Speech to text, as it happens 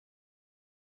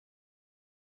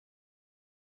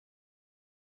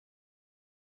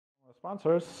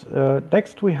Sponsors.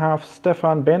 Next we have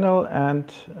Stefan Behnel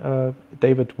and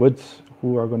David Woods,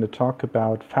 who are going to talk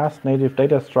about fast native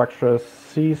data structures,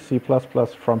 C, C++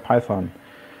 from Python.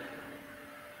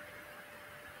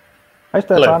 Hi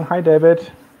Stefan, Hello. Hi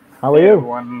David, how are you?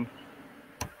 Everyone.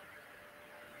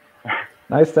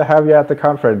 Nice to have you at the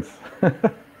conference.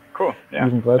 Cool, yeah.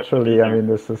 Even virtually, I mean,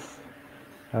 this is,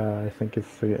 I think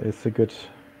it's a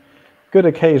good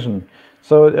occasion.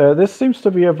 So this seems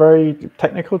to be a very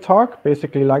technical talk,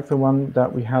 basically like the one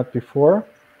that we had before.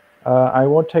 I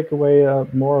won't take away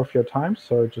more of your time,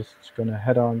 so just going to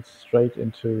head on straight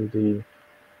into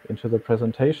the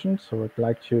presentation. So I'd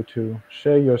like you to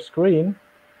share your screen,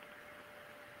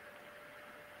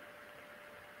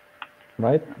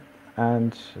 right?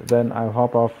 And then I'll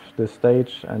hop off the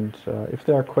stage, and if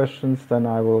there are questions, then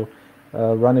I will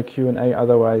run a Q&A.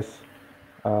 Otherwise,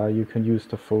 you can use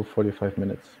the full 45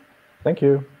 minutes. Thank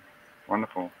you.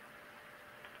 Wonderful.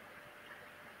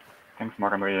 Thanks,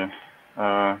 Marc-André.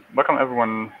 Welcome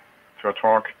everyone to our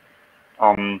talk.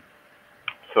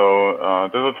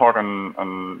 This is a talk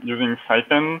on using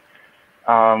Python,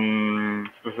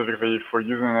 specifically for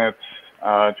using it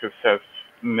to assess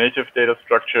native data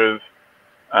structures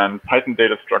and Python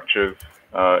data structures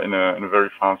in a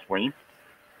very fast way.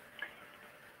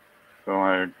 So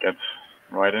I'll get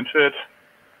right into it,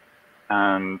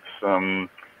 and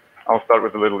I'll start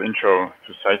with a little intro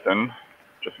to Python,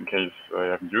 just in case I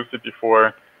haven't used it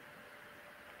before.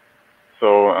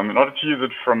 So in order to use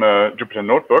it from a Jupyter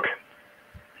notebook,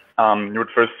 you would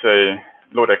first say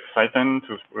load X Python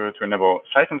to enable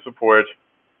Python support,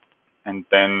 and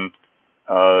then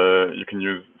you can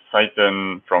use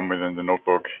Python from within the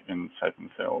notebook in Python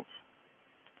cells.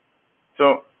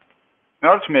 So in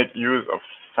order to make use of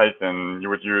Python, you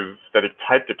would use static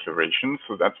type declarations.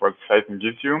 So that's what Python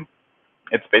gives you.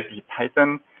 It's basically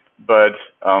Python, but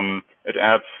it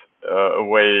adds a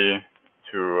way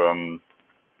to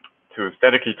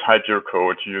statically type your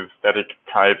code, to use static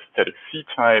types, static C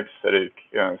types, static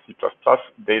C++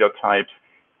 data types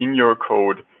in your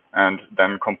code, and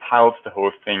then compiles the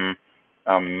whole thing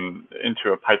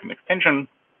into a Python extension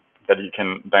that you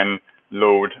can then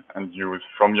load and use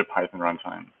from your Python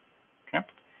runtime. Okay,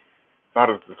 so how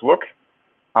does this look?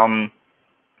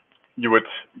 You would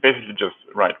basically just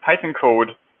write Python code,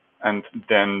 and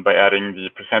then by adding the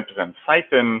 %%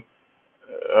 Python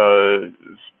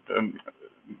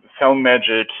cell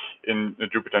magic in a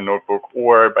Jupyter notebook,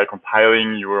 or by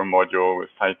compiling your module with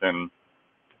Python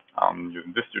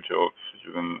using distutils,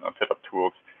 using setup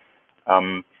tools,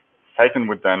 Python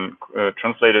would then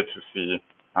translate it to C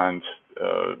and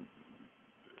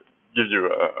give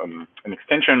you an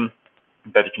extension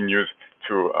that you can use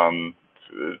to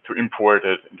import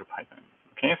it into Python.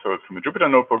 Okay, so from a Jupyter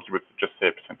notebook, you would just say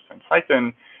 %%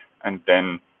 Python, and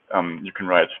then you can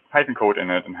write Python code in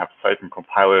it and have Python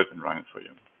compile it and run it for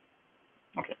you.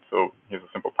 Okay, so here's a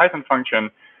simple Python function.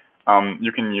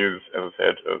 You can use, as I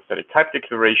said, static type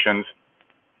declarations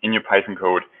in your Python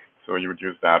code. So you would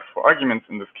use that for arguments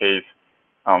in this case.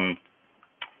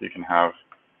 You can have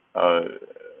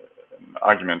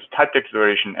argument type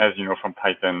declaration, as you know from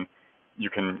Python. You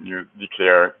can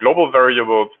declare global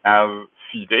variables as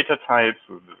C data types,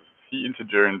 so this is C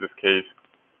integer in this case,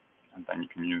 and then you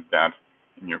can use that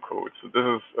in your code. So this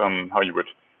is how you would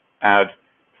add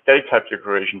static type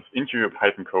declarations into your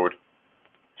Python code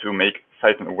to make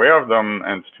Python aware of them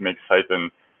and to make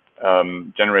Python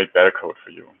generate better code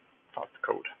for you, faster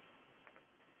code.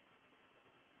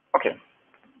 Okay,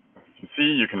 as you can see,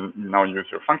 you can now use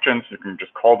your functions. You can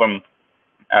just call them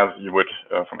as you would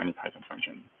from any Python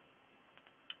function.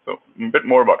 So a bit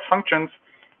more about functions.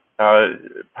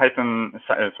 Python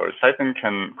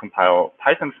can compile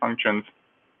Python functions,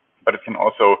 but it can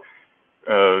also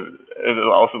it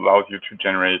also allows you to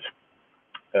generate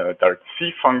direct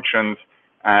C functions,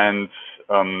 and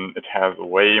it has a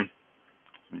way.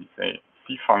 Let me say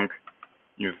cfunc.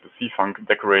 Use the cfunc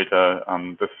decorator.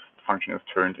 This function is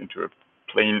turned into a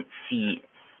plain C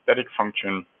static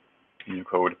function in your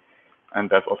code,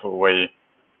 and that's also a way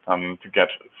to get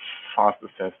fast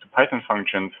access to Python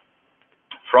functions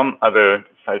from other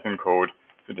Python code,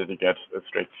 so that you get a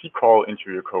straight C call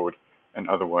into your code and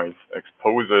otherwise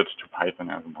expose it to Python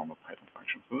as a normal Python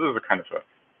function. So this is a kind of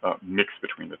a mix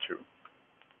between the two.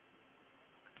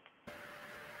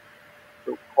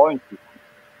 So calling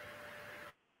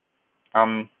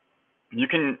you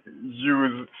can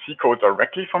use C code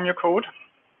directly from your code,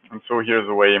 and so here's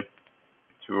a way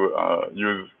to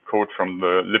use code from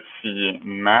the libc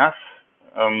math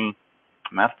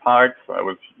part. So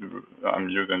I'm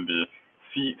using the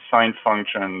C signed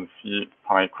function, C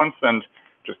pi constant,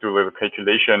 just do a little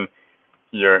calculation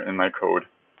here in my code.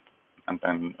 and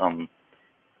then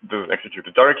this is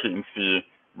executed directly in C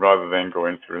rather than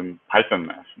going through a Python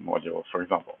math module, for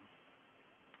example.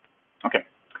 Okay,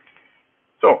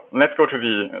 so let's go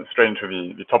to straight into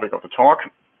the topic of the talk.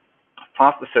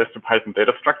 Fast access to Python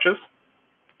data structures.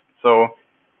 So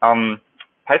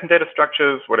Python data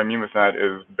structures, what I mean with that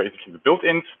is basically the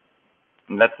built-ins.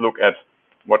 And let's look at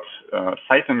what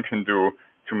Python can do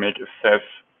to make access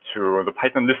to the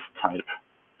Python list type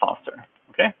faster.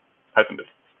 Okay, Python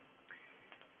lists.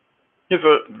 Here's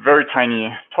a very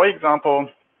tiny toy example.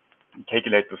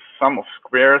 Calculate the sum of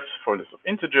squares for a list of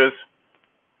integers.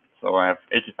 So I have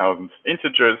 80,000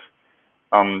 integers.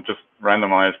 Just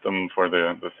randomize them for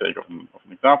the sake of an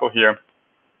example here.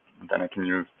 And then I can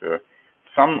use the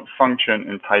sum function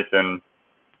in Python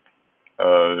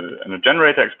and a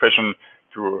generator expression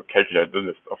to calculate the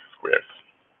list of squares.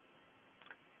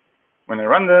 When I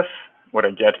run this, what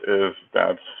I get is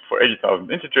that for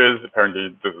 80,000 integers,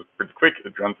 apparently this is pretty quick.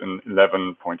 It runs in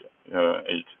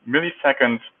 11.8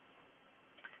 milliseconds.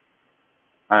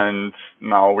 And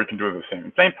now we can do the same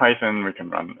in plain Python. We can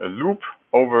run a loop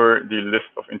over the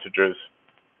list of integers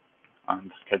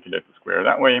and calculate the square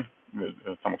that way,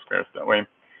 the sum of squares that way.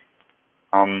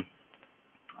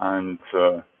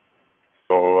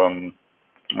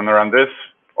 When I run this,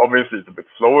 obviously it's a bit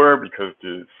slower because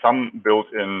the sum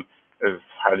built-in is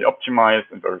highly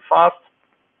optimized and very fast.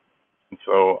 And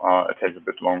so it takes a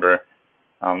bit longer.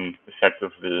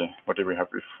 Effectively, what did we have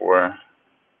before?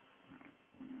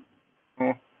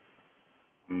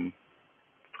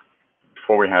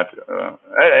 Before we had,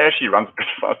 it actually runs a bit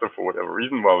faster for whatever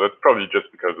reason. Well, that's probably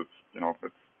just because it's,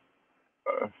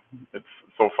 it's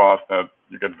so fast that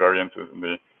you get variances in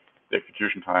the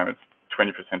execution time. It's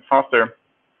 20% faster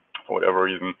for whatever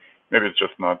reason. Maybe it's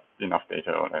just not enough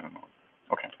data, or I don't know.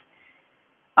 Okay.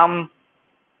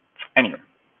 Anyway,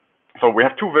 so we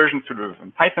have two versions to do this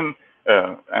in Python.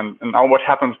 And now what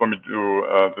happens when we do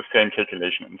the same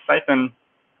calculation in Python?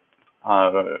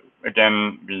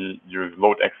 Again, we use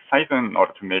loadx Python in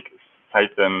order to make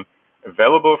Python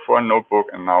available for a notebook,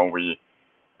 and now we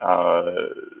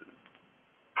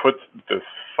put this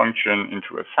function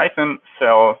into a Python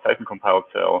cell, Python compiled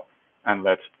cell, and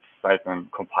let Python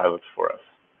compile it for us.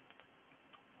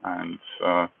 And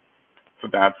so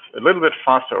that's a little bit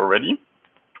faster already.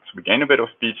 So we gain a bit of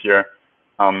speed here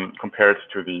compared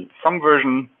to the sum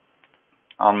version.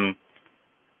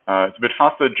 It's a bit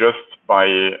faster just by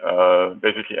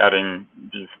basically adding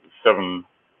these seven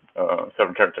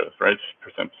characters, right?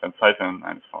 Percent Python,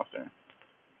 and it's faster.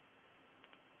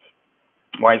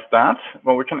 Why is that?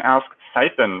 Well, we can ask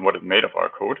Python what it made of our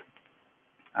code.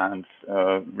 And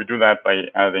we do that by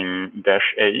adding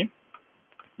 -a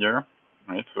here,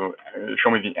 right? So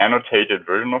show me the annotated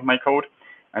version of my code,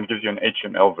 and gives you an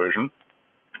HTML version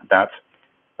that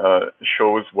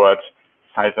shows what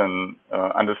Python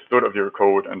understood of your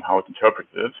code and how it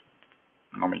interpreted it.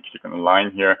 Now, when you click on the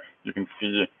line here, you can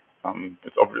see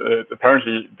it's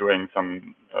apparently doing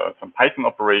some Python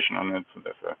operation on it. So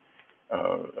there's a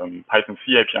Python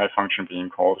C API function being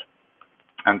called,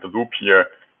 and the loop here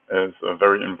is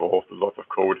very involved with lots of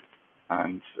code,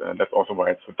 and that's also why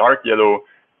it's a dark yellow.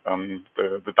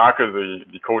 The darker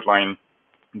the code line,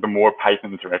 the more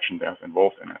Python interaction there's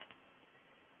involved in it.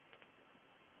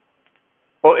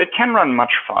 Well, it can run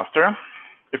much faster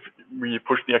if we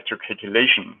push the actual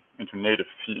calculation into native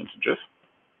C integers.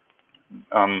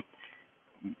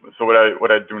 So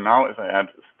what I do now is I add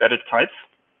static types,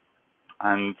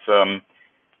 and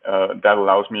that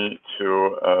allows me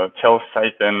to tell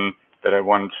Python that I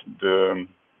want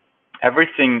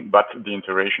everything but the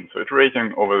iteration. So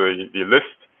iterating over the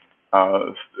list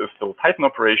is still a Python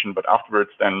operation, but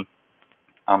afterwards then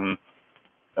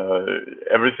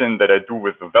everything that I do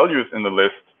with the values in the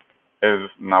list is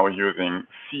now using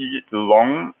C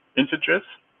long integers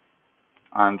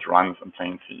and runs in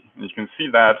plain C. And you can see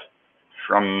that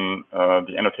from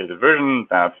the annotated version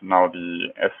that now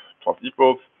the s plus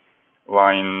equals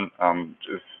line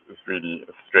is really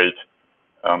a straight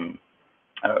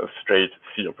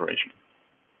C operation.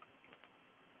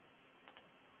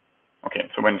 Okay,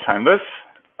 so when you time this,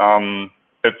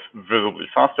 it's visibly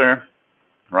faster,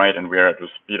 right? And we're at a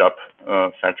speed up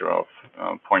factor of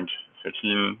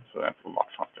 0.13, so that's a lot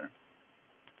faster.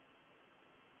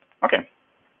 Okay,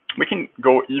 we can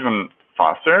go even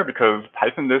faster because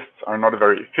Python lists are not a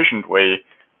very efficient way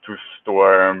to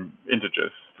store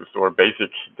integers, to store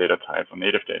basic data types or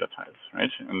native data types,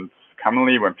 right? And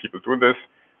commonly when people do this,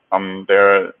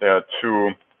 there are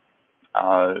two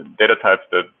data types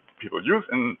that people use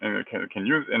can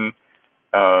use in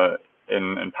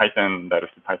Python. That is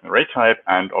the Python array type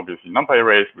and obviously NumPy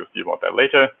arrays. We'll see about that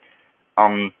later.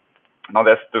 Now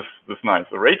there's this nice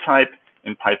array type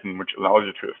in Python which allows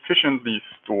you to efficiently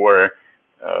store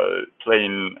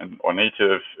plain or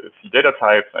native C data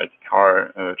types like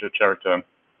char, character,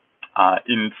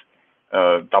 int,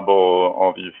 double,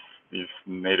 all these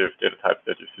native data types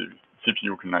that your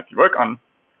CPU can nicely work on.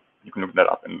 You can look that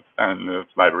up in the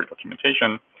library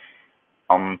documentation.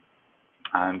 And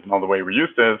now the way we use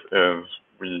this is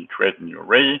we create a new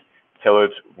array, tell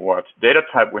it what data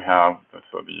type we have.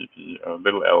 So the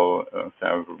little l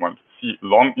says we want to see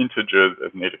long integers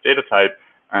as native data type,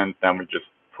 and then we just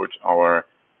put our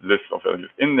list of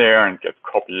values in there and get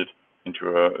copied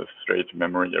into a straight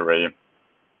memory array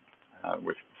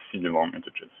with C long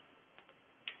integers.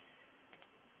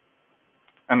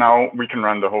 And now we can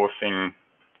run the whole thing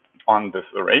on this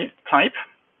array type.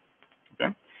 Okay,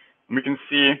 and we can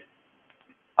see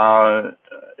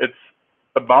it's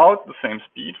about the same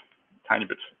speed, tiny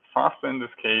bit faster in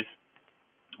this case.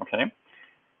 Okay,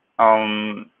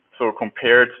 so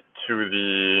compared to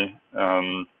the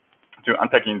to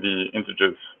unpacking the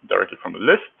integers directly from the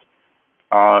list,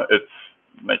 it's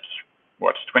like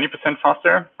what, 20%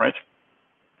 faster, right?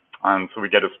 And so we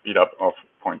get a speed up of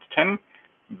 0.10.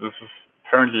 This is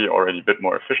currently already a bit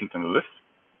more efficient than the list,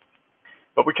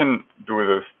 but we can do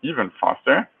this even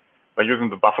faster by using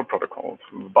the buffer protocol.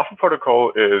 So the buffer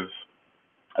protocol is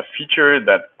a feature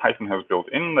that Python has built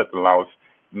in that allows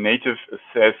native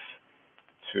access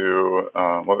to,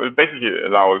 well, it basically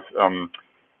allows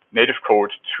native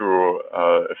code to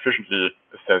efficiently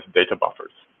access data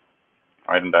buffers,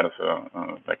 right? And that is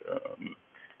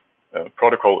a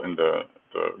protocol in the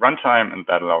runtime, and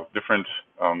that allows different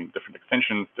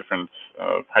extensions, different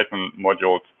Python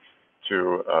modules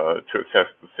to access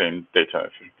the same data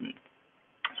efficiently.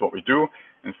 So what we do,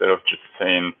 instead of just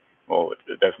saying, well,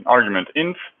 there's an argument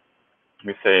int,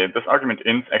 we say this argument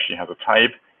int actually has a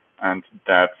type, and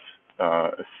that's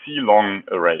a C-long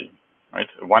array, right?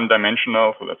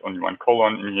 One-dimensional, so that's only one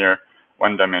colon in here,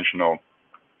 one-dimensional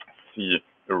C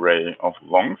array of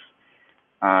longs.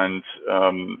 And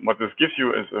what this gives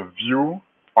you is a view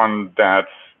on that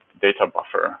data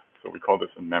buffer. So we call this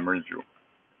a memory view.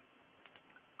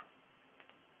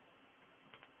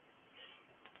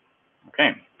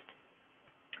 Okay.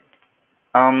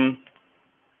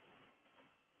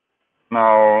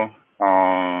 Now,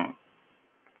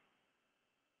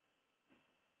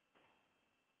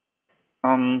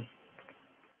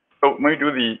 so when we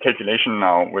do the calculation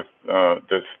now with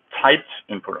this typed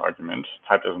input argument,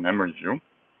 typed as a memory view,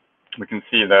 we can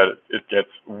see that it gets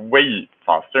way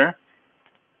faster.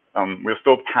 We're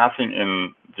still passing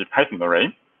in the Python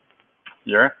array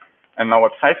here. And now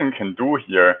what Python can do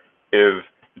here is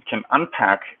it can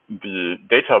unpack the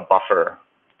data buffer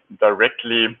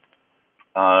directly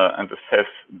and access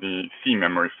the C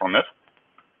memory from it.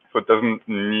 So it doesn't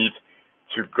need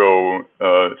to go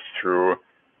through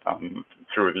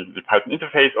the Python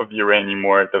interface of the array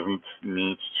anymore. It doesn't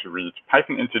need to read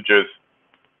Python integers.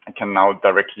 It can now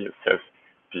directly access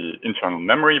the internal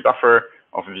memory buffer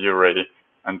of the array,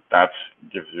 and that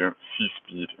gives you C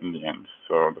speed in the end.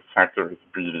 So the factor is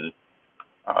really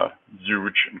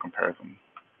huge in comparison.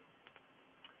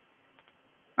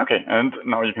 Okay, and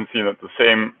now you can see that the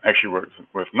same actually works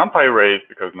with NumPy arrays,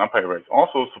 because NumPy arrays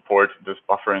also support this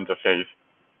buffer interface.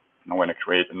 Now when I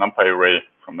create a NumPy array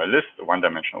from my list, a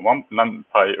one-dimensional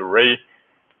NumPy array,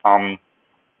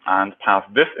 and pass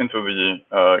this into the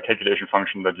calculation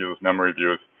function that uses memory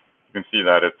views, you can see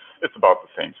that it's about the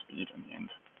same speed in the end.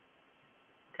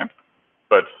 Okay,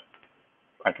 but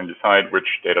I can decide which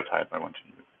data type I want to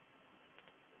use.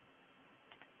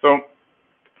 So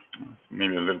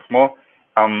maybe a little small.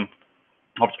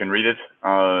 Hope you can read it.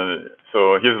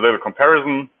 So here's a little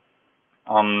comparison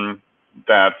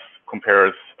that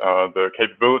compares the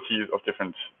capabilities of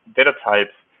different data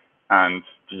types and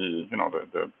the kind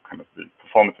of the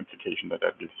performance implication that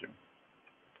gives you.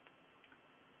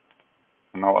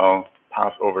 And now I'll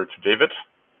pass over to David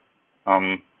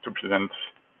to present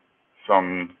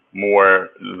some more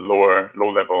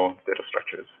low-level data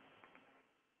structures.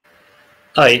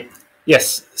 Hi.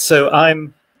 Yes. So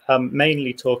I'm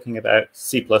mainly talking about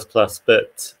C++,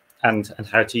 but and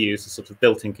how to use the sort of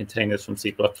built-in containers from C++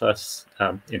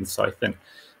 in Python.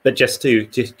 But just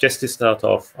to start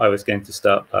off, I was going to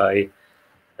start by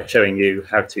showing you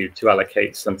how to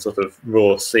allocate some sort of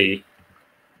raw C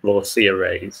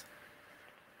arrays.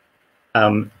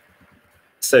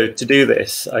 So to do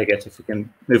this, I guess if we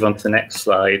can move on to the next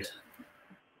slide,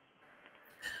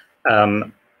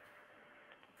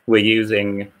 we're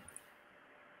using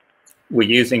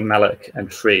malloc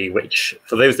and free, which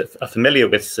for those that are familiar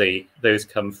with C, those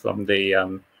come from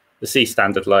the C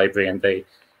standard library, and they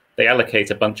allocate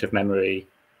a bunch of memory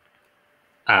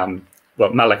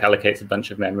well, malloc allocates a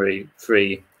bunch of memory,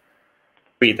 free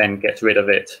then gets rid of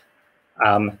it.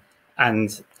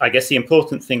 And I guess the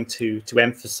important thing to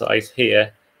emphasize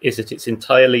here is that it's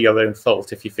entirely your own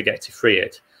fault if you forget to free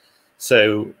it.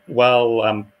 So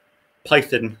while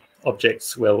Python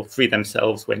objects will free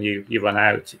themselves when you run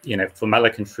out, for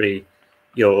malloc and free,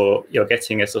 you're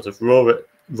getting a sort of raw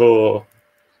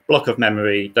block of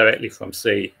memory directly from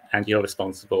C, and you're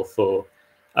responsible for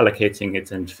allocating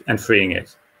it and freeing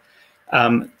it.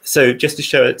 So just to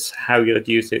show it how you'd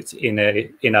use it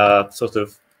in our sort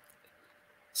of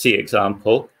C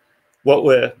example, what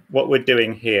we're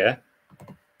doing here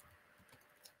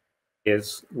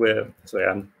is we're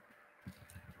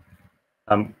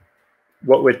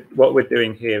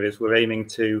aiming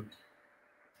to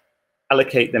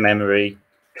allocate the memory,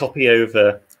 copy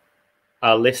over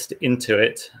our list into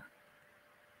it,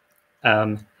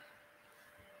 and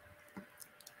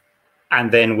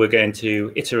then we're going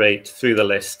to iterate through the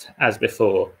list as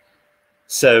before.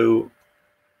 So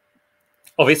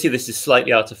obviously this is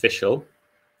slightly artificial.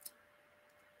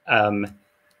 We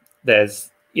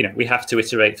have to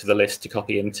iterate through the list to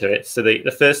copy into it. So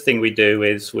the first thing we do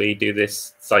is we do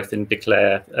this Python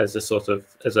declare as a sort of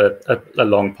a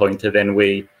long pointer. Then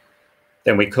we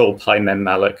call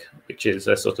pymemmalloc, which is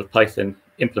a sort of Python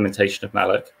implementation of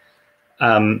malloc.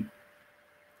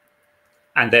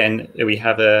 And then we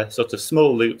have a sort of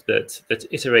small loop that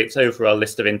iterates over our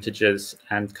list of integers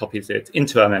and copies it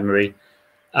into our memory.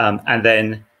 And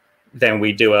then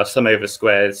we do our sum over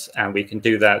squares, and we can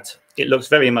do that. It looks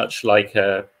very much like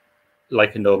a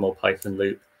normal Python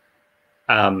loop.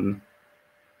 And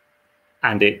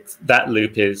that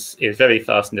loop is very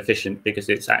fast and efficient because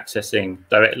it's accessing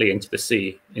directly into the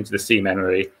C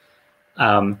memory.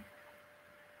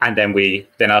 And then with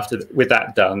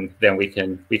that done, then we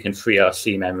can free our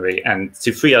C memory. And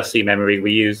to free our C memory,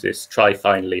 we use this try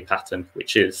finally pattern,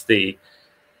 which is the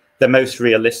most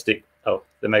realistic,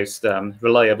 the most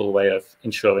reliable way of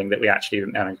ensuring that we actually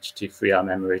manage to free our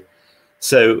memory.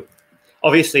 So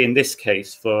obviously in this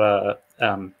case, for a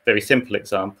very simple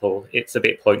example, it's a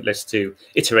bit pointless to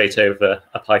iterate over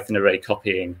a Python array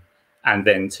copying and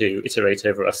then to iterate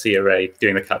over a C array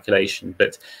doing the calculation.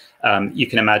 But you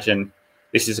can imagine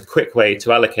this is a quick way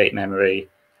to allocate memory,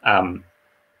 and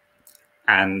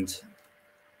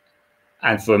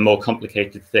for a more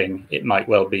complicated thing, it might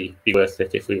well be worth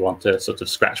it if we want a sort of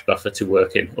scratch buffer to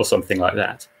work in or something like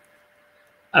that.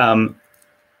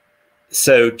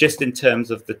 So just in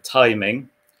terms of the timing,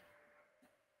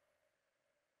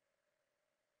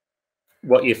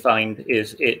 what you find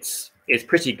is it's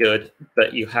pretty good,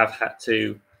 but you have had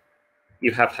to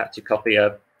copy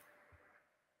a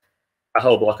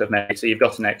whole block of memory, so you've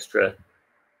got an extra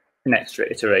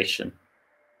iteration.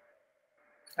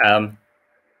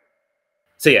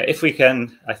 So yeah, if we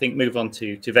can, I think, move on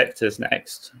to vectors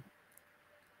next.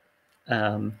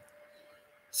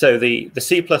 So the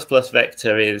C++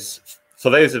 vector is, for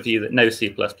those of you that know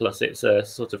C++, it's a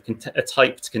sort of a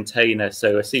typed container.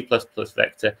 So a C++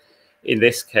 vector, in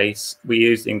this case, we're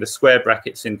using the square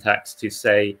bracket syntax to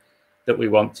say that we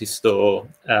want to store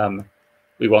a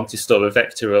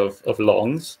vector of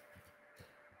longs.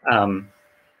 And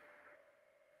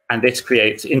this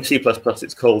creates, in C++,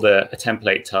 it's called a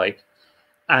template type.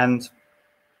 And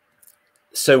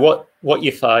so what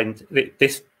you find,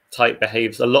 this type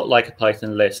behaves a lot like a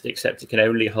Python list, except it can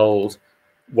only hold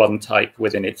one type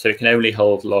within it. So it can only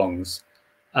hold longs.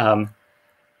 And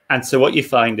so what you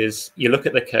find is you look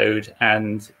at the code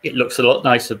and it looks a lot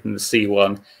nicer than the C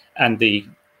one, and the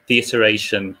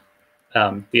iteration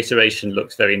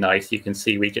looks very nice. You can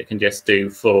see we can just do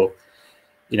for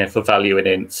value and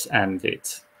ints, and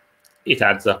it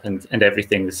adds up and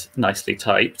everything's nicely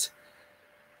typed.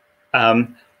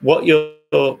 What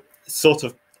you're sort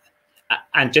of,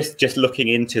 and just looking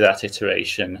into that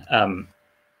iteration,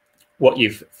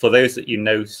 for those that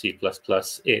C++,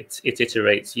 it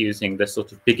iterates using the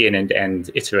sort of begin and end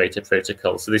iterator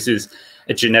protocol. So this is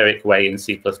a generic way in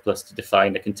C++ to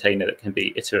define a container that can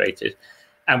be iterated.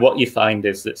 And what you find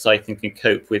is that Python can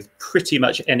cope with pretty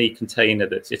much any container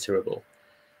that's iterable.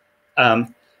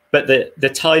 But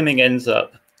the timing ends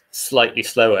up slightly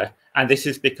slower. And this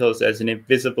is because there's an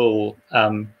invisible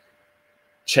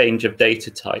change of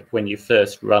data type when you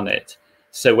first run it.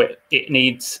 So it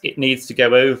needs to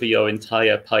go over your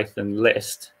entire Python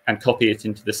list and copy it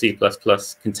into the C++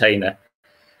 container.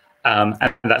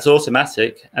 And that's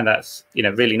automatic, and that's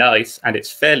really nice, and it's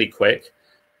fairly quick,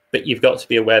 but you've got to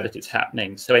be aware that it's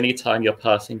happening. So anytime you're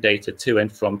passing data to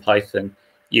and from Python,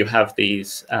 you have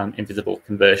these invisible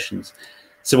conversions.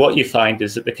 So what you find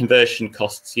is that the conversion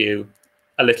costs you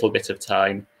a little bit of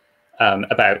time,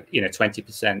 about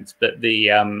 20%,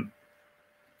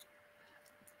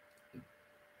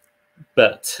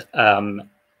 but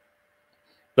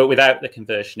without the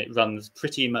conversion, it runs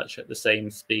pretty much at the same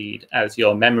speed as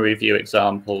your memory view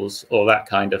examples or that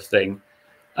kind of thing.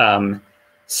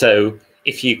 So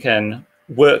if you can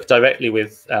work directly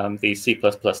with these C++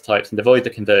 types and avoid the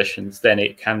conversions, then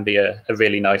it can be a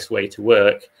really nice way to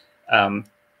work,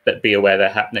 but be aware they're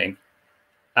happening.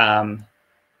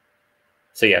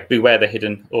 So yeah, beware the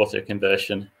hidden auto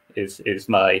conversion is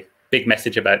my big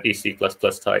message about these C++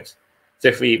 types. So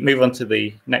if we move on to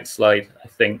the next slide, I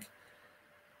think.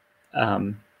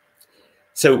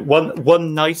 So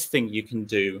one nice thing you can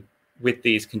do with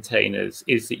these containers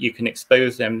is that you can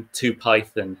expose them to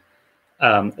Python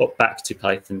or back to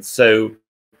Python. So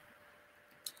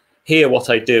here what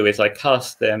I do is I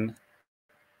cast them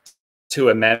to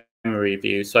a memory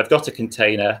view. So I've got a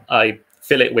container, I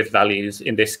fill it with values.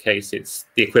 In this case, it's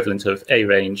the equivalent of a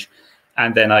range.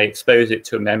 And then I expose it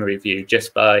to a memory view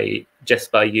just by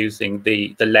using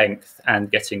the length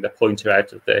and getting the pointer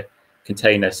out of the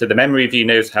container. So the memory view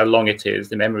knows how long it is.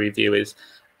 The memory view is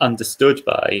understood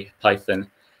by Python.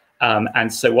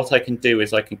 And so what I can do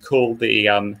is I can call the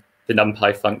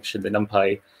NumPy function, the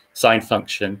NumPy sign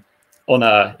function, on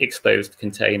a exposed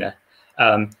container.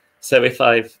 So if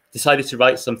I've decided to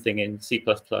write something in C++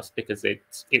 because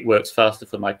it works faster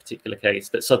for my particular case,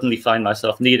 but suddenly find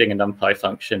myself needing a NumPy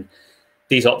function,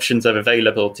 these options are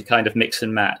available to kind of mix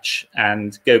and match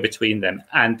and go between them.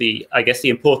 And I guess the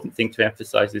important thing to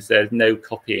emphasize is there's no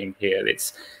copying here.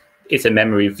 It's a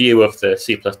memory view of the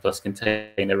C++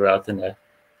 container rather than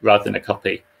a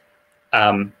copy.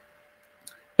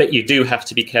 But you do have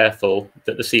to be careful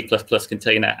that the C++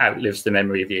 container outlives the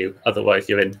memory view. Otherwise,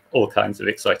 you're in all kinds of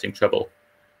exciting trouble.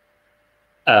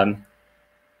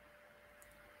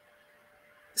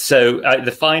 So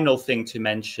the final thing to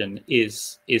mention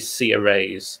is C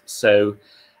arrays. So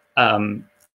in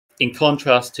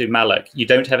contrast to malloc, you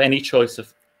don't have any choice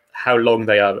of how long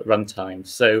they are at runtime.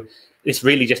 So this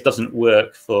really just doesn't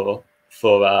work for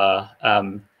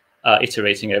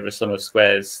iterating over a sum of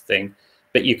squares thing.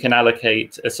 But you can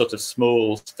allocate a sort of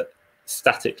small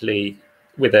statically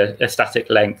with a static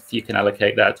length. You can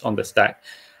allocate that on the stack,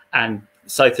 and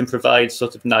Python provides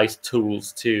sort of nice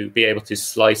tools to be able to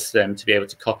slice them, to be able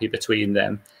to copy between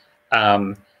them,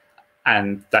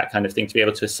 and that kind of thing, to be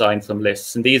able to assign from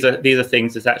lists. And these are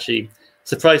things that's actually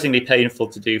surprisingly painful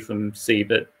to do from C,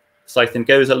 but Python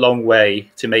goes a long way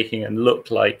to making them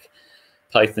look like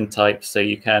Python types, so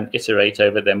you can iterate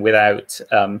over them without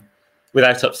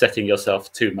upsetting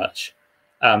yourself too much.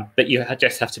 But you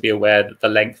just have to be aware that the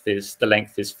length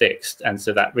is fixed, and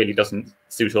so that really doesn't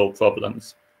suit all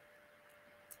problems.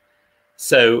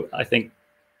 So I think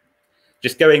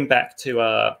just going back to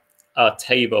our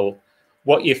table,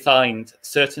 what you find,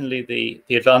 certainly the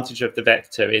advantage of the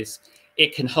vector is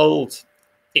it can't hold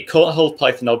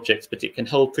Python objects, but it can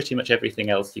hold pretty much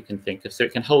everything else you can think of. So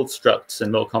it can hold structs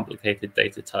and more complicated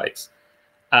data types.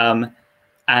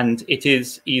 And it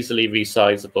is easily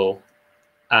resizable.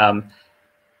 And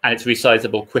it's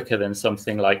resizable quicker than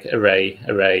something like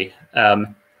array.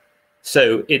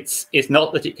 So it's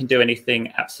not that it can do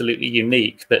anything absolutely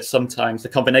unique, but sometimes the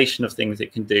combination of things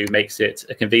it can do makes it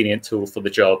a convenient tool for the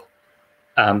job.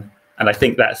 And I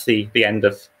think that's the end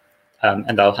of,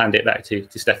 and I'll hand it back to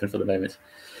Stefan for the moment.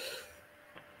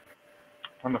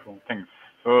 Wonderful, thanks.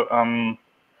 So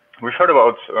we've heard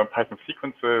about Python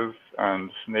sequences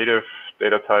and native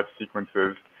data type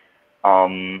sequences,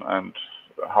 and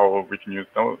how we can use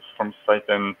those from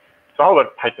Python. So how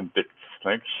about Python dicts,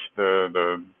 like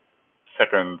the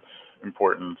second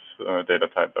important data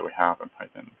type that we have in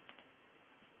Python?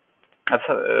 Let's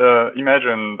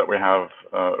imagine that we have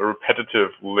a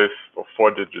repetitive list of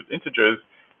 4-digit integers,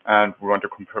 and we want to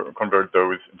convert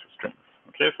those into strings.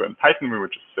 Okay, so in Python we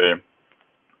would just say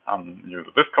use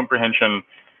a list comprehension,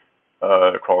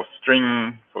 call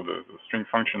string, so the string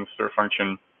function, stir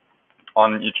function,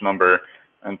 on each number,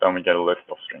 and then we get a list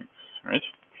of strings, right?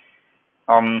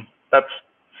 That's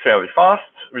fairly fast.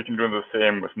 We can do the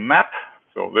same with map.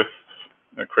 So lists,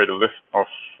 create a list of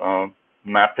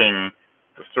mapping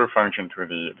the stir function to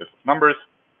the list of numbers,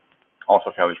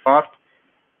 also fairly fast.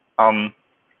 And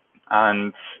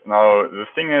now the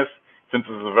thing is, since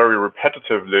it's a very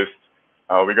repetitive list,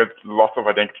 we get lots of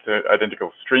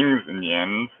identical strings in the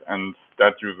end, and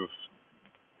that uses,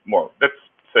 well, let's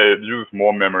say it uses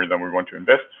more memory than we want to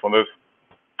invest for this.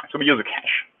 So we use a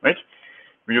cache, right?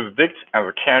 We use dict as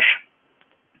a cache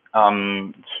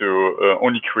to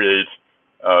only create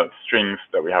strings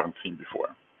that we haven't seen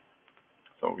before.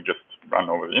 So we just run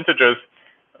over the integers,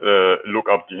 look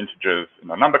up the integers in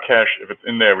a number cache. If it's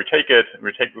in there, we take it,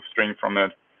 we take the string from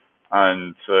it,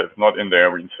 and if it's not in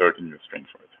there, we insert a new string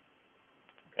for it.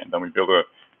 Okay, and then we build a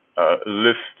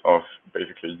list of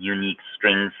basically unique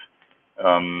strings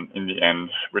in the end,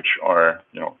 which are,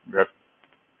 we have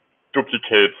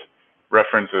duplicate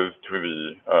references to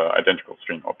the identical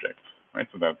string objects, right?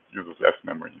 So that uses less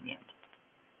memory in the end.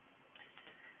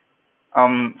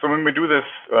 So when we do this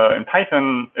in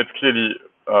Python, it's clearly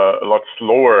a lot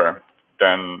slower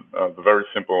than the very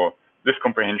simple list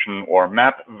comprehension or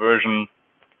map version,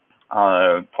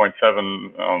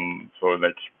 0.7, so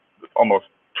like almost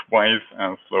twice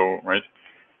as slow, right?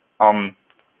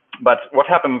 But what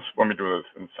happens when we do this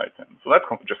in Python? So let's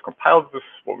just compile this,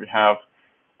 what we have,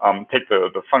 take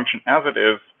the function as it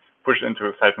is, push it into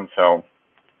a Python cell,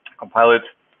 compile it,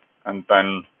 and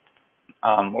then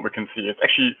what we can see, it's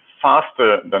actually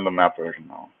faster than the map version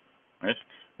now, right?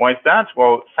 Why is that?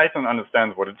 Well, Python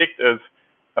understands what a dict is.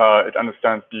 It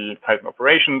understands the Python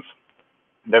operations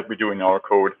that we do in our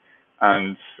code,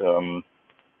 and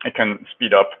it can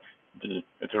speed up the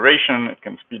iteration, it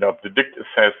can speed up the dict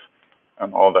assess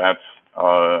and all that,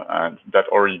 and that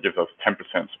already gives us 10%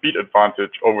 speed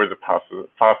advantage over the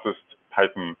fastest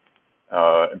Python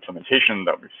implementation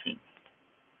that we've seen.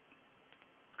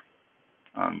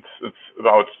 And it's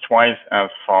about twice as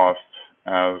fast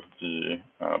as the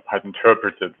Python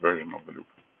interpreted version of the loop.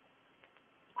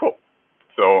 Cool.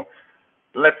 So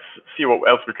let's see what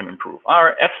else we can improve.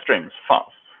 Are f strings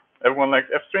fast? Everyone likes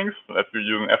f strings? Let's be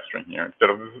using f string here instead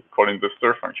of calling the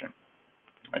stir function,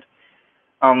 right?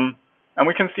 And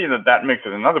we can see that that makes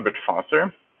it another bit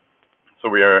faster. So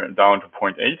we are down to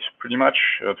 0.8, pretty much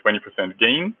 20%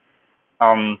 gain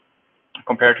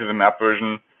compared to the map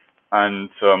version. And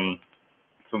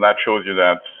so that shows you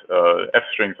that f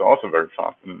strings are also very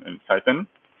fast in Python.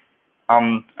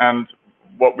 And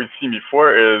what we've seen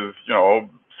before is,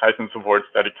 Python supports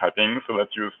static typing. So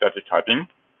let's use static typing.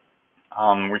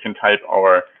 We can type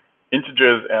our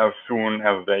integers as soon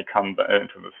as they come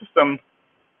into the system.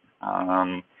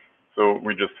 So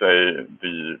we just say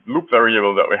the loop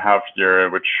variable that we have here,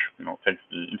 which takes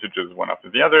the integers one after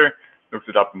the other, looks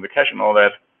it up in the cache and all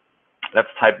that. Let's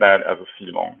type that as a C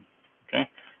long. Okay.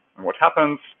 And what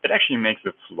happens? It actually makes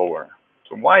it slower.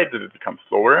 So why did it become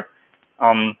slower?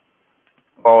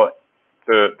 Well,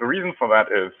 the reason for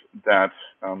that is that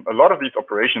a lot of these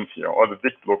operations here, or the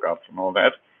dict lookups and all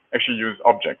that, actually use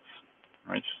objects,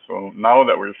 right? So now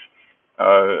that we've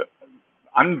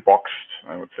unboxed,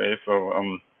 I would say, so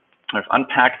I've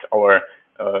unpacked our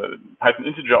Python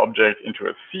integer object into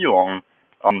a C long.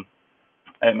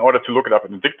 In order to look it up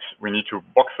in the dict, we need to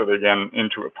box it again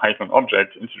into a Python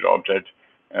object, integer object,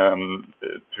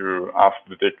 to ask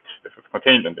the dict if it's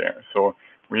contained in there. So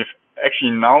we've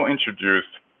actually now introduced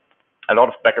a lot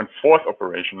of back and forth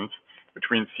operations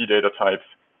between C data types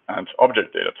and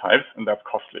object data types, and that's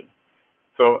costly.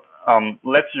 So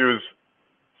let's use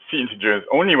C integers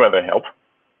only where they help.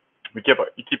 We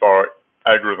keep our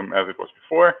algorithm as it was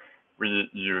before. We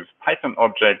use Python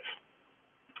objects.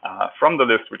 From the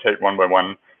list, we take one by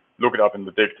one, look it up in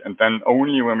the dict, and then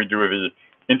only when we do the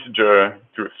integer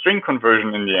to a string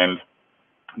conversion in the end,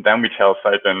 then we tell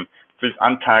Python, please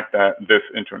unpack this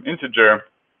into an integer,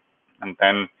 and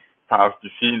then pass the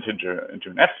C integer into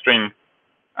an F string,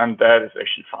 and that is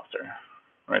actually faster,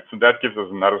 right? So that gives us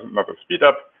another speed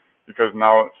up, because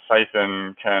now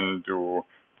Python can do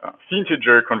C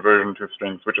integer conversion to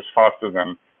strings, which is faster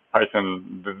than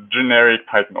Python, the generic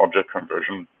Python object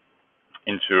conversion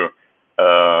into,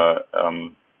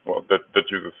 well, that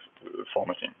uses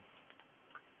formatting.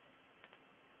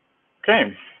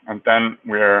 Okay, and then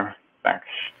we're back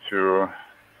to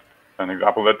an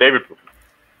example that David put.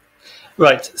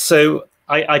 Right, so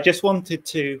I just wanted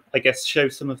to, I guess, show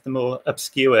some of the more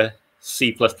obscure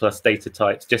C++ data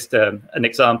types, just an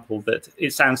example that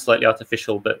it sounds slightly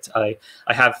artificial, but I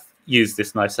have used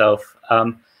this myself.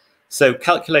 So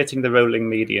calculating the rolling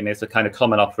median is a kind of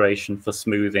common operation for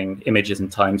smoothing images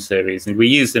and time series. And we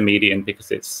use the median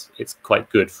because it's quite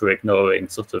good for ignoring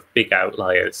sort of big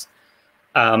outliers.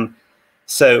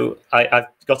 So I've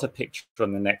got a picture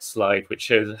on the next slide, which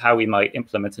shows how we might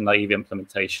implement a naive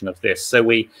implementation of this. So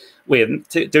we're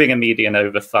doing a median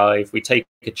over 5. We take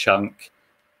a chunk,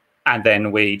 and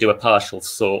then we do a partial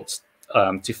sort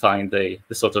to find the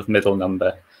sort of middle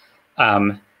number.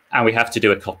 And we have to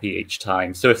do a copy each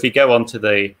time. So if we go on to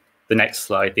the next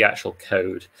slide, the actual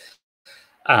code,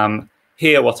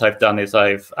 here what I've done is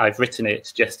I've written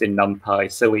it just in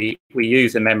NumPy. So we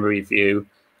use a memory view.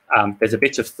 There's a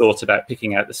bit of thought about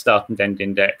picking out the start and end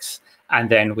index, and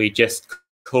then we just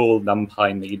call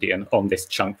NumPy median on this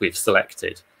chunk we've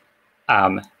selected.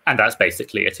 and that's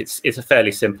basically it. It's a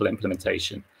fairly simple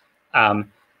implementation,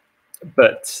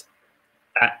 but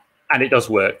and it does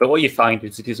work. But what you find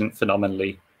is it isn't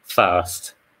phenomenally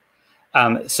fast.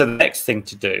 So the next thing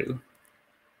to do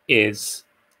is,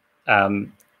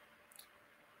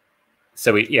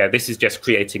 this is just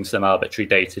creating some arbitrary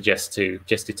data just to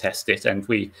test it, and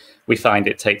we find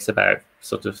it takes about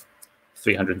sort of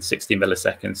 360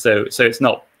 milliseconds. So it's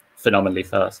not phenomenally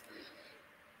fast.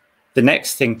 The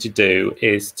next thing to do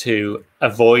is to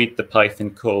avoid the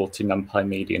Python call to NumPy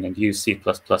median and use C++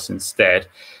 instead.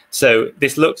 So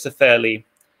this looks a fairly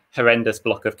horrendous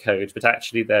block of code, but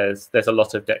actually there's a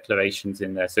lot of declarations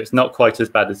in there, so it's not quite as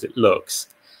bad as it looks.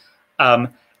 And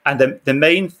the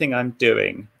main thing I'm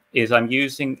doing is I'm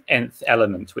using nth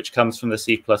element, which comes from the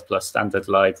C++ standard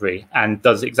library and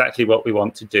does exactly what we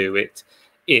want to do.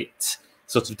 It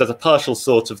sort of does a partial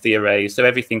sort of the array, so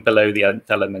everything below the nth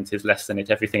element is less than it,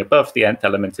 everything above the nth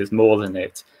element is more than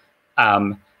it,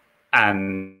 and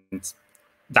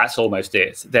that's almost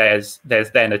it. There's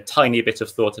then a tiny bit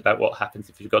of thought about what happens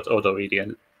if you've got odd or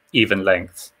even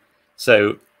lengths.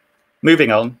 So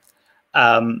moving on,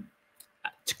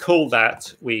 to call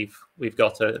that, we've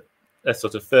got a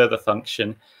sort of further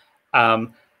function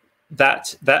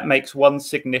that makes one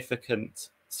significant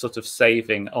sort of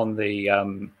saving on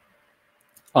the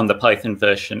Python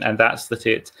version, and that's that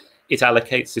it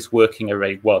allocates this working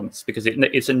array once, because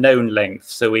it's a known length,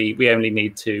 so we only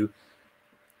need to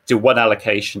do one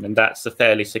allocation, and that's a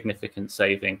fairly significant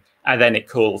saving. And then it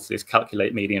calls this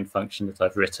calculate median function that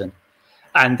I've written.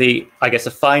 And I guess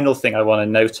the final thing I want to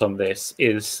note on this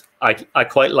is I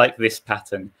quite like this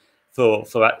pattern for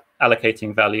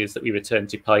allocating values that we return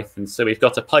to Python. So we've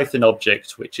got a Python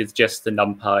object, which is just the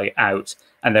NumPy out,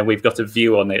 and then we've got a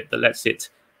view on it that lets it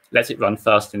run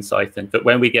fast in Python. But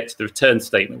when we get to the return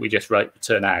statement, we just write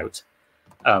return out.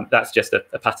 That's just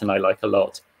a pattern I like a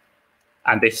lot.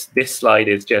 And this slide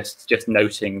is just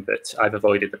noting that I've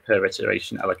avoided the per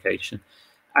iteration allocation.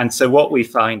 And so what we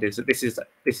find is that this is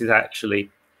actually,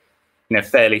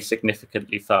 fairly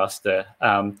significantly faster.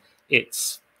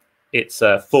 It's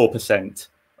 4%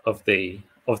 of the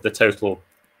total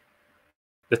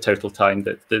time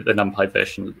that the NumPy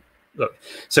version look.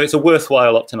 So it's a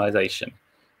worthwhile optimization,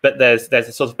 but there's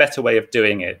a sort of better way of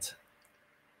doing it.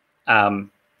 The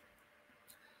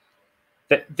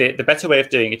better way of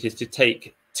doing it is to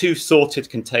take two sorted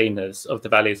containers of the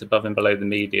values above and below the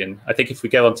median. I think if we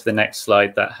go on to the next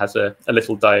slide, that has a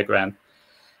little diagram.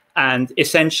 And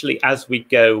essentially, as we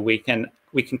go, we can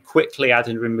quickly add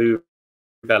and remove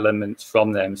elements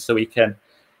from them. So the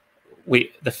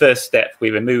first step,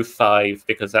 we remove 5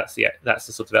 because that's the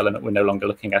sort of element we're no longer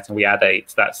looking at, and we add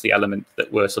 8. That's the element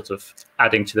that we're sort of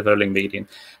adding to the rolling median.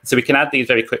 So we can add these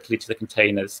very quickly to the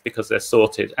containers because they're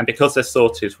sorted, and because they're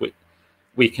sorted,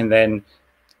 we can then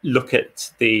look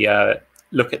at the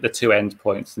 2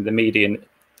 endpoints, and the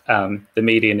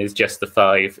median is just the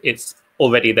 5. It's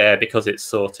already there because it's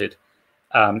sorted,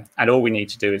 and all we need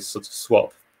to do is sort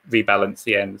of rebalance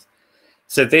the ends.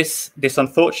 So this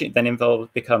unfortunately then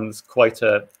becomes quite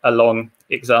a long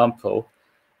example,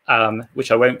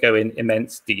 which I won't go in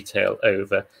immense detail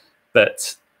over,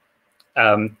 but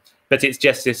it's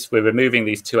just this: we're removing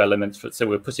these 2 elements, so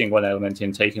we're putting one element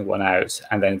in, taking one out,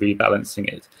 and then rebalancing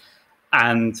it.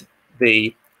 And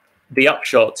the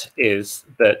upshot is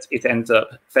that it ends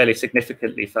up fairly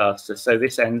significantly faster. So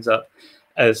this ends up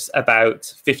as about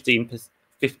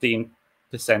 15%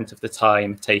 of the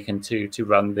time taken to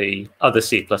run the other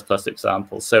C++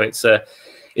 example. So it's a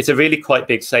really quite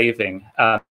big saving,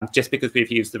 just because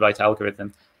we've used the right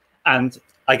algorithm. And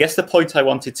I guess the point I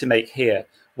wanted to make here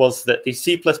was that the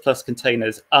C++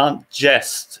 containers aren't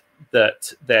just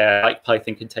that they're like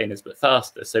Python containers but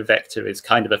faster. So vector is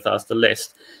kind of a faster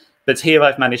list. But here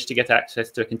I've managed to get access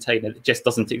to a container that just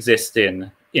doesn't exist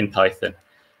in Python.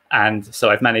 And so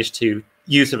I've managed to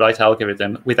use the right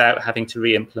algorithm without having to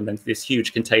re-implement this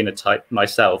huge container type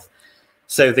myself.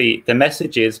 So the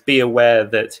message is, be aware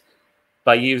that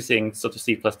by using sort of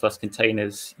C++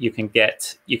 containers, you can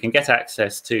get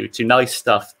access to nice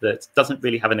stuff that doesn't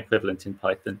really have an equivalent in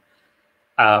Python.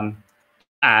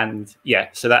 And yeah,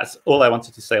 so that's all I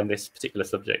wanted to say on this particular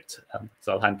subject.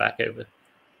 So I'll hand back over.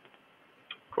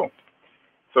 Cool.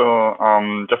 So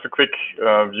just a quick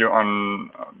view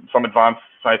on some advanced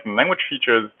Python language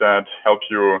features that help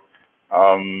you,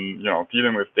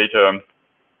 dealing with data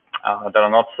that are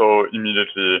not so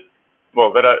immediately,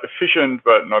 well, that are efficient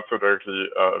but not so directly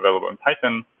available in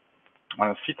Python. One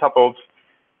is C-tuples.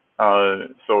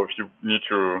 So if you need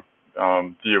to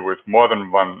deal with more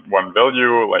than one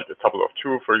value, like a tuple of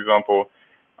 2, for example,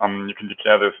 you can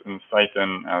declare this in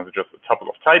Python as just a tuple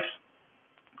of types.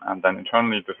 And then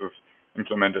internally, this is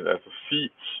implemented as a C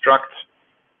struct.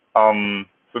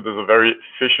 So there's a very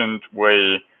efficient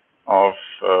way of,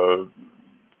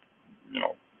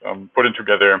 putting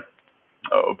together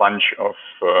a bunch of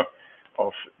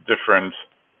different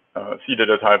C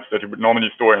data types that you would normally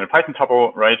store in a Python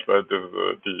tuple, right? But this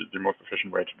is the most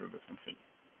efficient way to do this in C.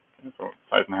 Okay, so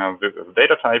Python has this as a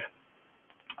data type.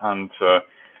 And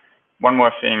one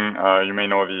more thing, you may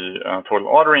know the total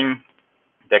ordering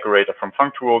decorator from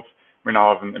functools. We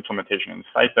now have an implementation in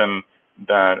Python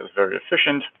that is very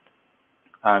efficient.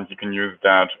 And you can use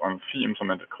that on C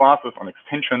implemented classes, on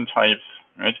extension types,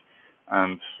 right?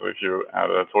 And so if you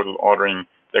add a total ordering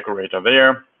decorator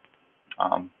there,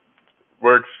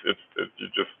 works. You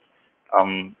just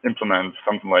implement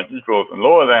something like equals and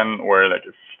lower than, or like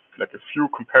a few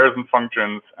comparison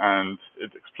functions, and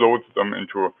it explodes them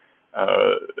into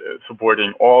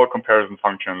supporting all comparison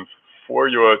functions for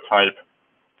your type.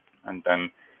 And then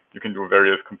you can do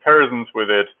various comparisons with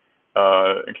it,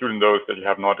 including those that you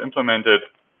have not implemented.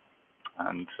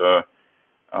 And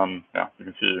yeah, you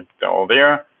can see they're all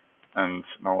there. And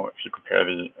now if you compare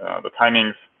the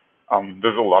timings,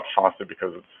 this is a lot faster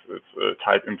because it's a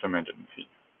type implemented in C,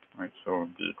 right? So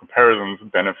the comparisons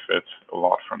benefit a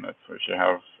lot from it. So if you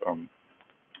have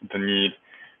the need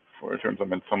to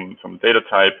implement some data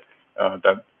type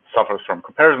that suffers from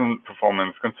comparison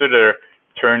performance, consider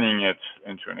turning it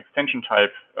into an extension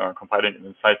type, compiling it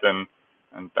in Python,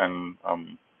 and then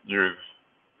use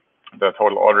the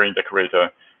total ordering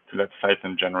decorator to let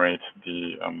Python generate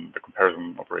the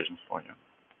comparison operations for you.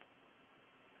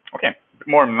 Okay, a bit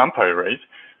more NumPy arrays.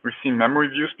 We've seen memory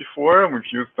views before.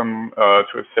 We've used them to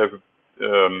assess,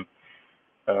 to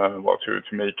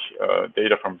make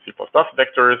data from C++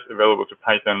 vectors available to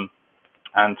Python,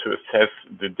 and to assess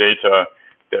the data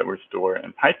that we store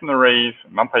in Python arrays,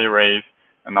 NumPy arrays.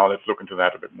 And now let's look into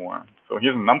that a bit more. So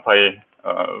here's a NumPy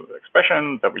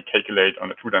expression that we calculate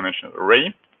on a two-dimensional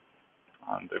array.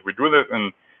 And if we do this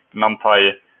in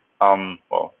NumPy,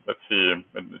 well, let's see,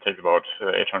 it takes about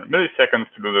 800 milliseconds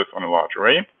to do this on a large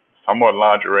array, somewhat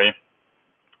large array.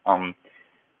 And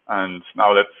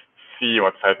now let's see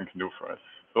what Python can do for us.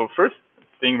 So first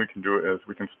thing we can do is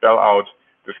we can spell out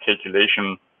this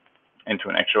calculation into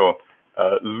an actual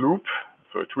loop,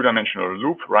 so a two-dimensional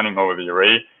loop running over the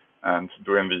array and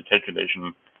doing the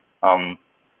calculation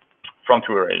from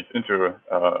two arrays into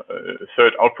a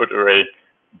third output array,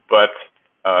 but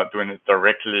doing it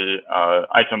directly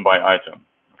item by item,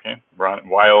 okay,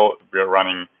 while we are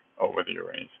running over the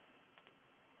arrays.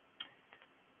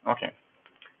 Okay,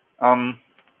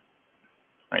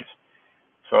 right.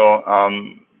 So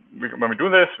when we do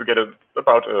this, we get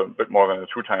about a bit more than a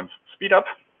 2 times speed up,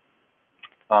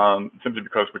 simply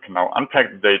because we can now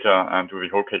unpack the data and do the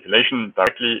whole calculation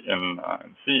directly in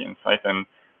C, in Python.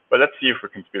 But let's see if we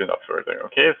can speed it up further.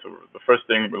 Okay, so the first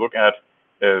thing we look at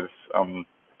is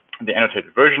the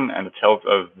annotated version, and it tells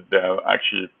us that there are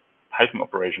actually Python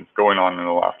operations going on in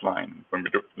the last line. When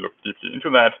we look deeply into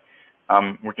that,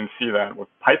 we can see that what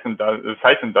Python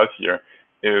does here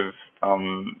is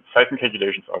Python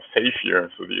calculations are safe here.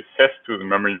 So the access to the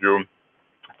memory view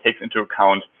takes into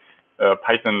account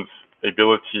Python's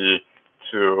ability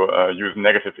to use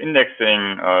negative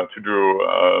indexing, to do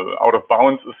out of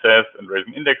bounds assess and raise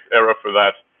an index error for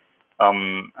that.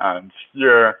 And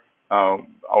here,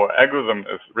 our algorithm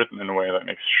is written in a way that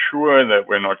makes sure that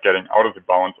we're not getting out of the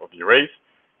bounds of the arrays.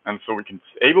 And so we can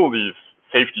disable these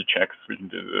safety checks. We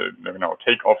can now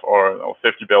take off our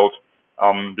safety belt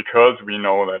because we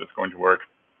know that it's going to work.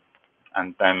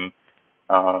 And then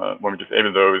when we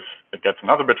disable those, it gets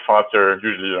another bit faster,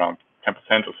 usually around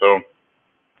 10% or so.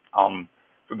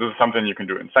 So this is something you can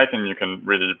do in Python. You can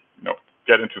really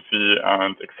get into C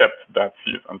and accept that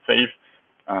C is unsafe,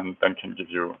 and then can give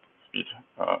you speed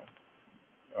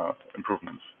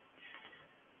improvements.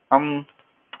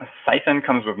 Python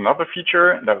comes with another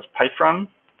feature, that is Pythrun.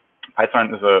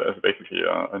 Pythrun is basically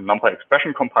a NumPy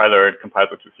expression compiler. It compiles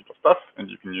it to C++, and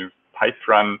you can use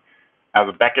Pythrun as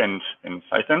a backend in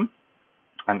Python.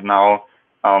 And now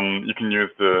you can use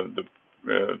the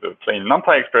plain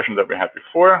NumPy expression that we had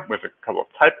before with a couple of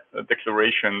type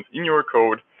declarations in your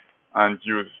code, and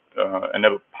use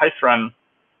enable Pythrun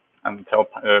and tell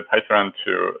Pythrun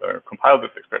to compile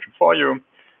this expression for you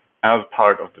as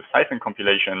part of the Python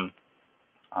compilation.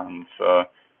 And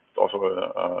it's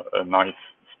also a nice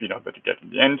speed up that you get in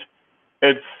the end.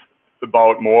 It's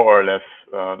about more or less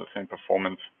the same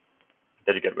performance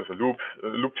that you get with a loop. The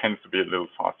loop tends to be a little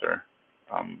faster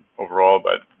overall,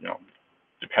 but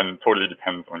totally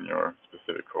depends on your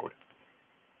specific code.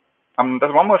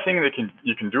 There's one more thing that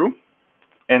you can do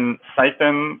in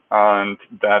Python, and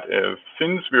that is,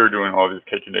 since we're doing all these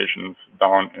calculations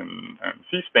down in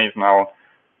C space now,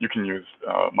 you can use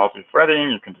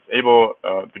multi-threading, you can disable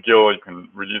the GIL, you can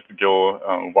release the GIL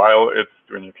while it's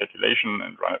doing your calculation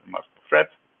and run it in multiple threads.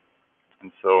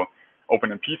 And so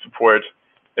OpenMP support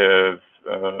is,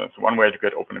 so one way to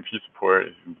get OpenMP support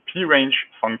is using the p-range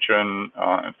function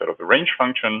instead of the range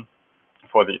function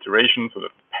for the iteration, so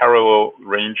that's a parallel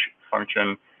range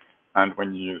function. And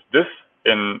when you use this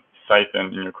in Python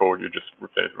in your code, you just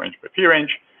replace range by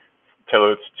p-range, tell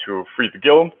it to free the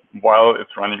GIL while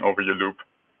it's running over your loop.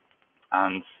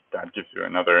 And that gives you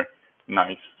another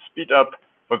nice speed up.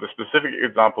 But the specific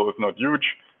example is not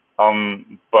huge,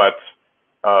 but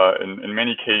in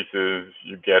many cases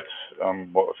you get,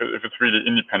 well, if it's really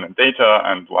independent data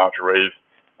and large arrays,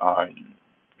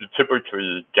 you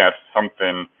typically get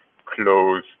something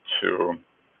close to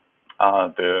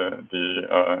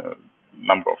the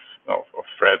number of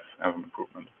threads as an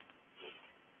improvement.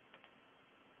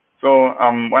 So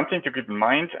one thing to keep in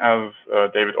mind, as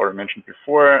David already mentioned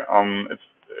before,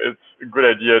 it's a good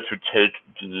idea to take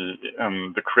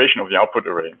the creation of the output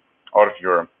array out of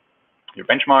your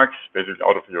benchmarks, basically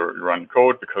out of your running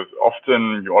code, because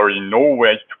often you already know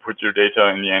where to put your data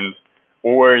in the end,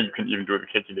 or you can even do the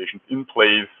calculations in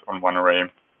place on one array.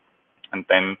 And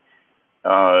then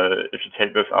if you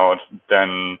take this out,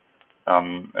 then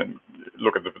and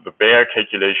look at the bare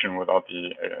calculation without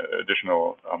the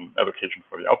additional allocation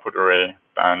for the output array,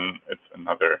 then it's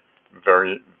another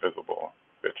very visible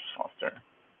bit faster.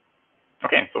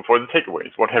 Okay, so for the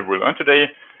takeaways, what have we learned today?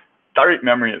 Direct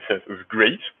memory access is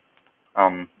great.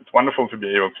 It's wonderful to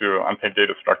be able to unpack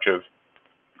data structures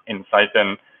in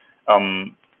Python.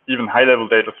 Even high-level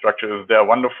data structures, they're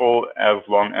wonderful as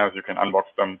long as you can unbox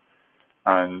them.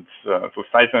 And so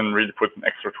Python really puts an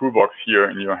extra toolbox here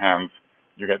in your hands.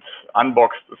 You get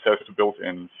unboxed access to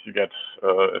built-ins. You get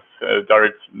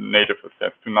direct native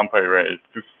access to NumPy arrays,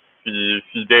 to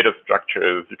see data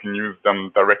structures. You can use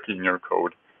them directly in your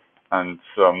code. And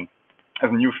as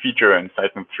a new feature in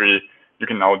Python 3, you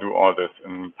can now do all this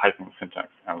in Python syntax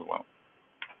as well.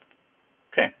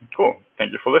 Okay, cool.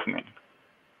 Thank you for listening.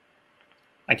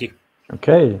 Thank you.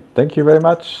 Okay, thank you very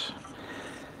much.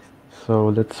 So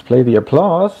let's play the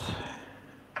applause.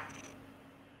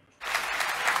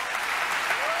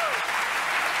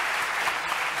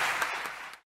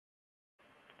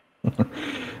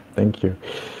 Thank you.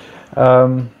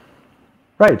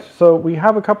 Right, so we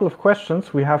have a couple of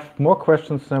questions. We have more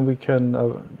questions than we can,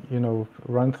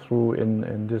 run through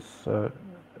in this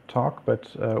talk, but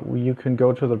you can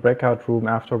go to the breakout room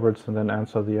afterwards and then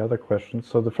answer the other questions.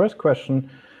 So the first question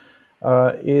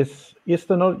is the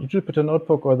Jupyter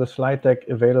Notebook or the slide deck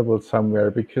available somewhere?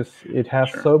 Because it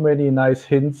has so many nice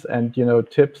hints and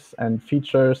tips and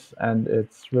features, and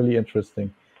it's really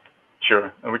interesting.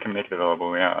 Sure, we can make it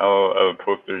available. Yeah, I'll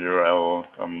post the URL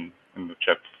in the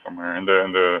chat somewhere, in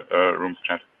the room's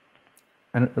chat.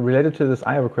 And related to this,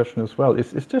 I have a question as well.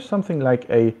 Is there something like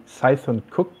a Python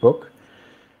cookbook,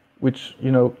 which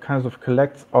kind of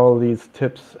collects all these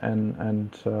tips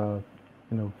and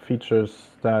features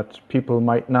that people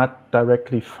might not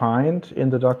directly find in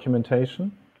the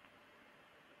documentation?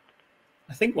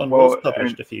 I think one was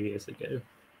published a few years ago.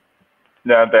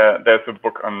 Yeah, there's a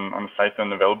book on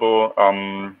Python available.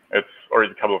 It's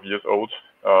already a couple of years old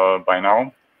by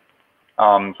now,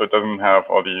 so it doesn't have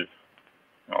all these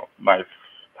nice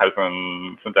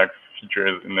Python syntax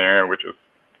features in there, which is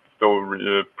still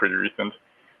really pretty recent.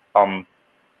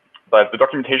 But the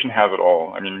documentation has it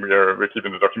all. I mean, we're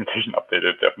keeping the documentation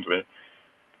updated, definitely.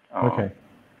 Okay.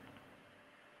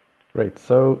 Great.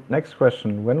 So next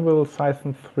question: when will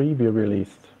Python 3 be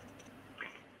released?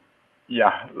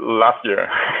 Yeah, last year.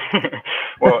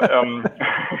 Well,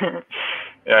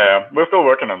 yeah, we're still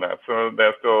working on that. So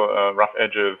there's still rough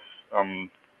edges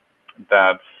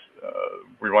that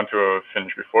we want to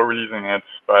finish before releasing it,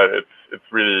 but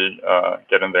it's really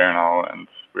getting there now, and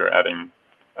we're adding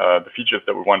the features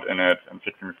that we want in it and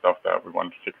fixing stuff that we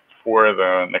want fixed for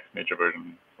the next major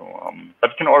version. So,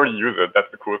 but you can already use it.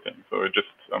 That's the cool thing. So just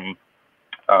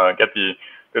get the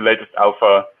latest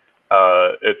alpha.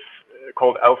 It's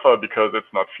called alpha because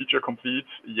it's not feature complete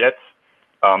yet.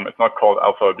 It's not called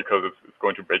alpha because it's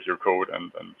going to break your code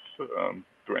and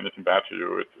do anything bad to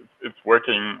you. It's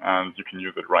working, and you can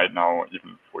use it right now,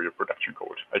 even for your production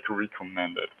code. I could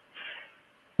recommend it.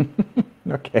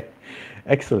 Okay,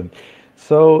 excellent.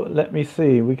 So let me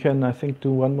see. We can, I think,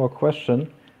 do one more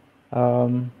question.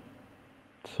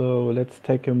 So let's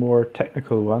take a more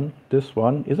technical one. This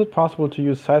one: is it possible to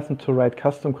use Python to write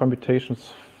custom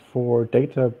computations for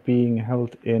data being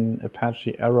held in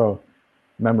Apache Arrow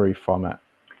memory format?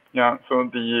 Yeah, so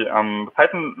the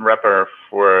Python wrapper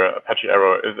for Apache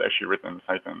Arrow is actually written in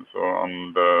Python. So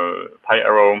the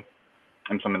PyArrow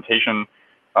implementation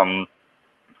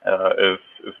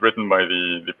is written by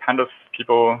the Pandas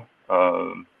people,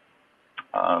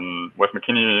 Wes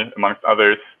McKinney amongst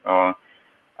others,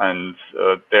 and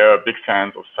they're big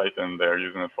fans of Python. They're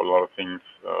using it for a lot of things.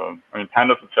 I mean,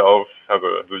 Pandas itself has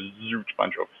a huge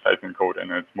bunch of Python code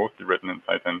in it. It's mostly written in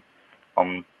Python.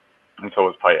 And so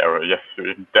is PyArrow. Yes, so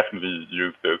you can definitely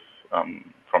use this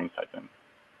from Python.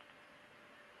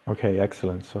 Okay,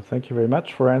 excellent. So thank you very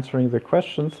much for answering the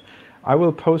questions. I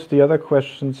will post the other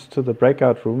questions to the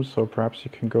breakout room, so perhaps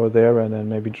you can go there and then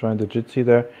maybe join the Jitsi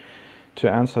there to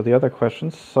answer the other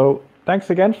questions. So thanks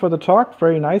again for the talk.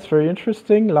 Very nice, very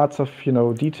interesting. Lots of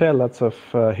detail, lots of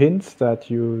hints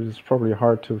that is probably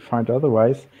hard to find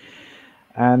otherwise.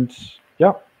 And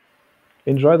yeah,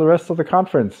 enjoy the rest of the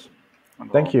conference.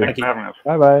 Thank you. Thanks for having us.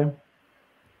 Bye-bye.